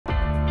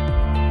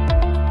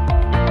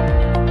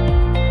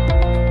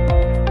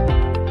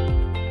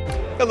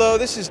Hello,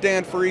 this is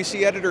Dan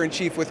Ferrisi,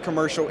 Editor-in-Chief with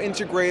Commercial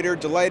Integrator.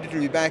 Delighted to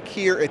be back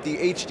here at the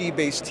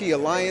HD-based T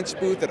Alliance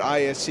booth at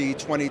ISE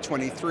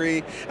 2023.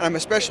 And I'm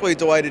especially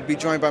delighted to be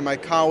joined by my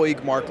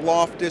colleague, Mark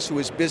Loftus, who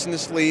is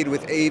Business Lead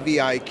with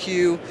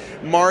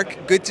AVIQ.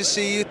 Mark, good to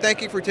see you.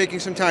 Thank you for taking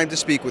some time to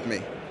speak with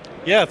me.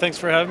 Yeah, thanks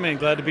for having me.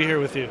 Glad to be here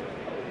with you.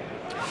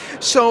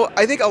 So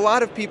I think a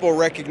lot of people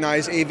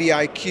recognize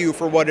AVIQ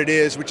for what it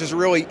is, which is a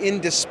really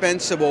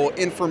indispensable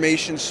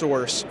information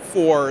source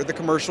for the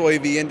commercial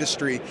AV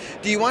industry.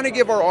 Do you want to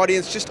give our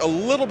audience just a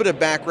little bit of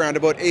background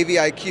about what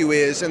AVIQ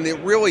is and the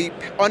really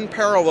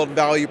unparalleled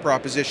value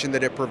proposition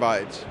that it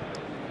provides?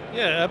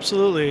 Yeah,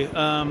 absolutely.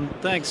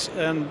 Thanks.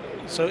 And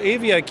so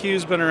AVIQ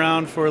has been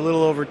around for a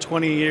little over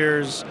 20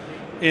 years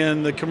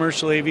in the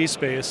commercial AV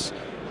space.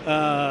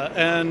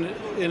 And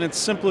in its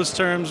simplest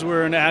terms,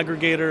 we're an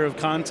aggregator of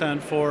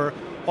content for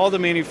all the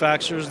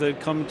manufacturers that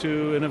come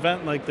to an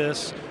event like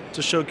this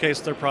to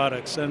showcase their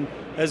products. And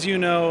as you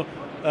know,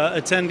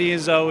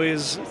 attendees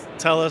always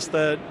tell us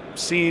that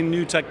seeing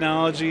new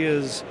technology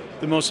is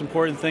the most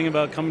important thing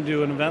about coming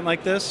to an event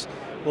like this.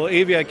 Well,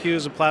 AVIQ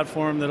is a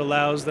platform that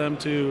allows them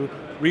to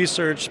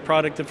research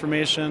product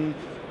information,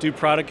 do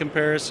product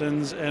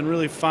comparisons, and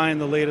really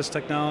find the latest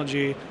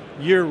technology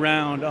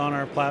year-round on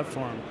our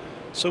platform.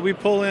 So we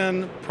pull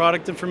in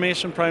product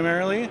information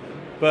primarily,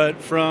 but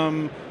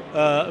from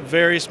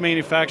various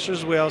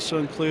manufacturers. We also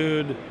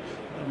include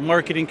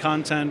marketing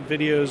content,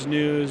 videos,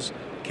 news,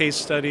 case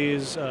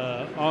studies,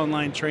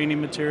 online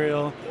training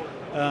material.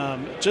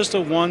 Just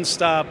a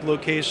one-stop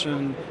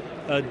location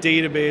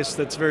database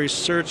that's very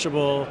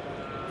searchable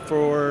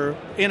for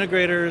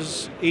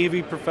integrators,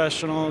 AV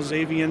professionals,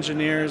 AV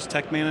engineers,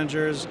 tech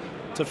managers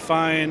to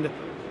find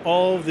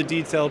all of the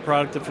detailed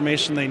product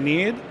information they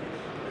need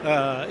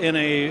in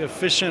a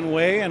efficient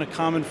way and a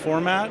common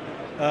format.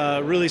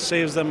 Really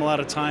saves them a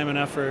lot of time and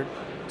effort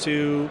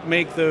to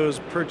make those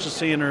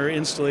purchasing or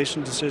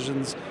installation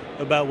decisions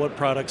about what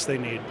products they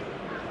need.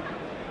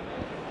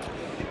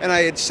 And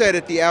I had said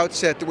at the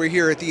outset that we're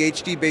here at the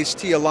HD-based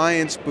T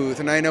Alliance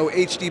booth, and I know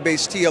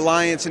HD-based T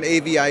Alliance and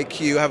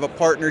AVIQ have a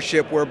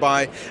partnership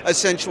whereby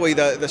essentially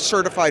the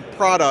certified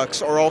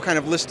products are all kind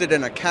of listed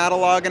in a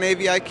catalog in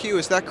AVIQ.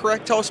 Is that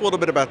correct? Tell us a little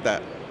bit about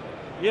that.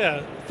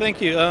 Yeah,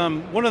 thank you.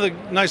 One of the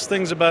nice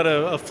things about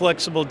a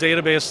flexible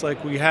database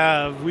like we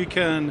have, we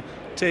can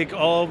take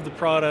all of the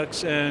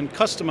products and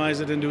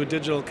customize it into a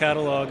digital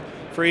catalog.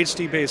 For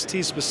HD-based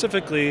T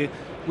specifically,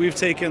 we've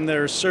taken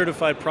their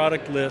certified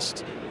product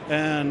list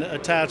and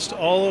attached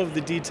all of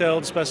the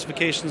detailed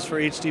specifications for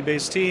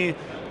HD-based T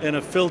in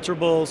a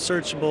filterable,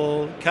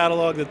 searchable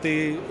catalog that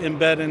they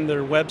embed in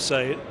their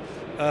website.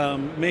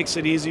 Makes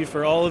it easy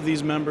for all of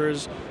these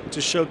members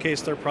to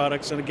showcase their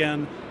products, and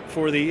again,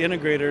 for the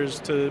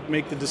integrators to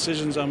make the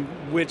decisions on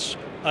which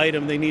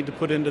item they need to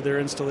put into their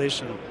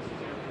installation.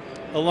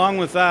 Along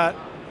with that,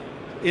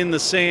 in the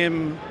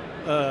same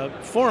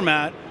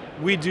format,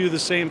 we do the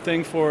same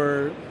thing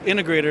for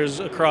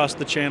integrators across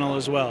the channel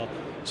as well.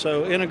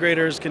 So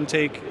integrators can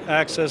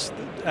access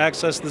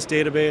this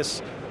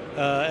database,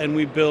 and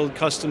we build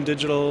custom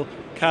digital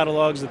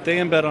catalogs that they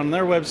embed on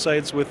their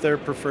websites with their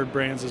preferred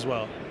brands as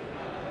well.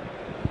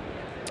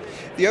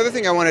 The other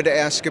thing I wanted to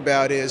ask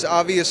about is,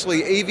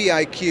 obviously,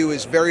 AVIQ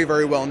is very,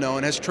 very well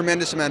known, has a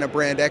tremendous amount of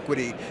brand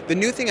equity. The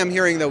new thing I'm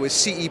hearing, though, is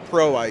CE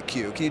Pro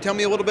IQ. Can you tell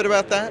me a little bit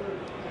about that?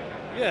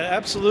 Yeah,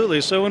 absolutely.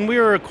 So when we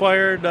were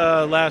acquired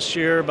last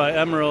year by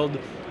Emerald,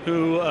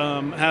 who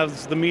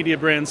has the media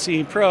brand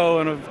CE Pro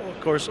and,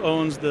 of course,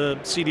 owns the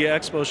CEDIA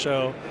Expo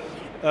show,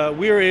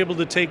 we were able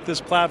to take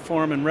this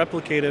platform and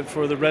replicate it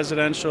for the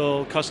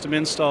residential custom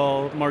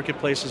install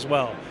marketplace as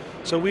well.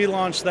 So we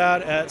launched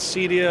that at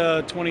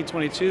CEDIA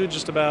 2022,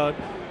 just about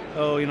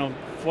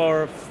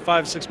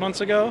 5-6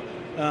 months ago,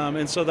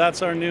 and so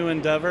that's our new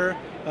endeavor.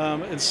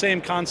 It's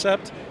same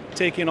concept,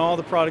 taking all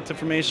the product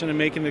information and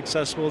making it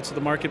accessible to the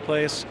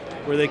marketplace,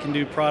 where they can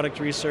do product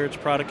research,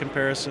 product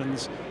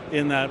comparisons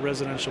in that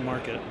residential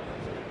market.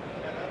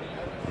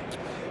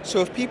 So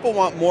if people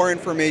want more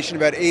information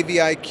about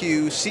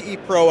AVIQ, CE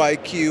Pro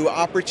IQ,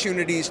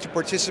 opportunities to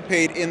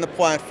participate in the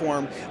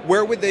platform,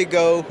 where would they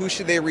go? Who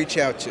should they reach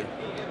out to?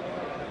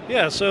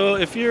 Yeah, so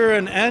if you're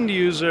an end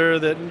user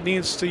that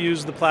needs to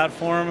use the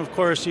platform, of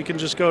course, you can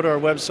just go to our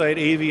website,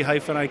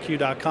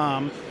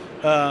 av-iq.com,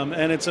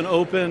 and it's an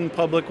open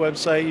public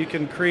website. You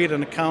can create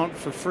an account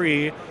for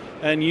free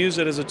and use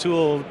it as a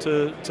tool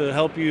to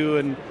help you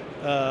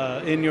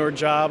in your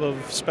job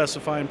of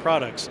specifying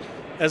products.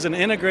 As an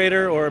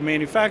integrator or a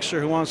manufacturer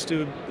who wants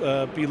to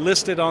be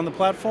listed on the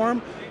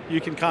platform,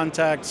 you can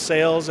contact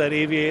sales at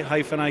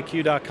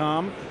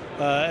av-iq.com.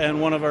 And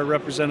one of our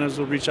representatives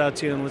will reach out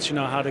to you and let you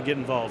know how to get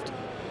involved.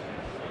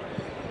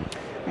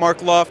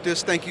 Mark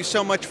Loftus, thank you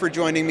so much for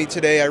joining me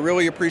today. I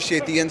really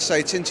appreciate the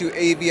insights into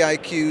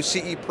AVIQ,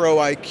 CE Pro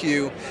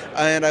IQ,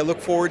 and I look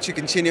forward to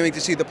continuing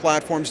to see the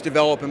platforms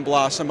develop and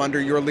blossom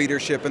under your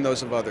leadership and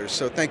those of others.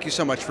 So thank you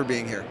so much for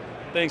being here.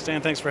 Thanks,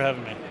 Dan. Thanks for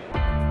having me.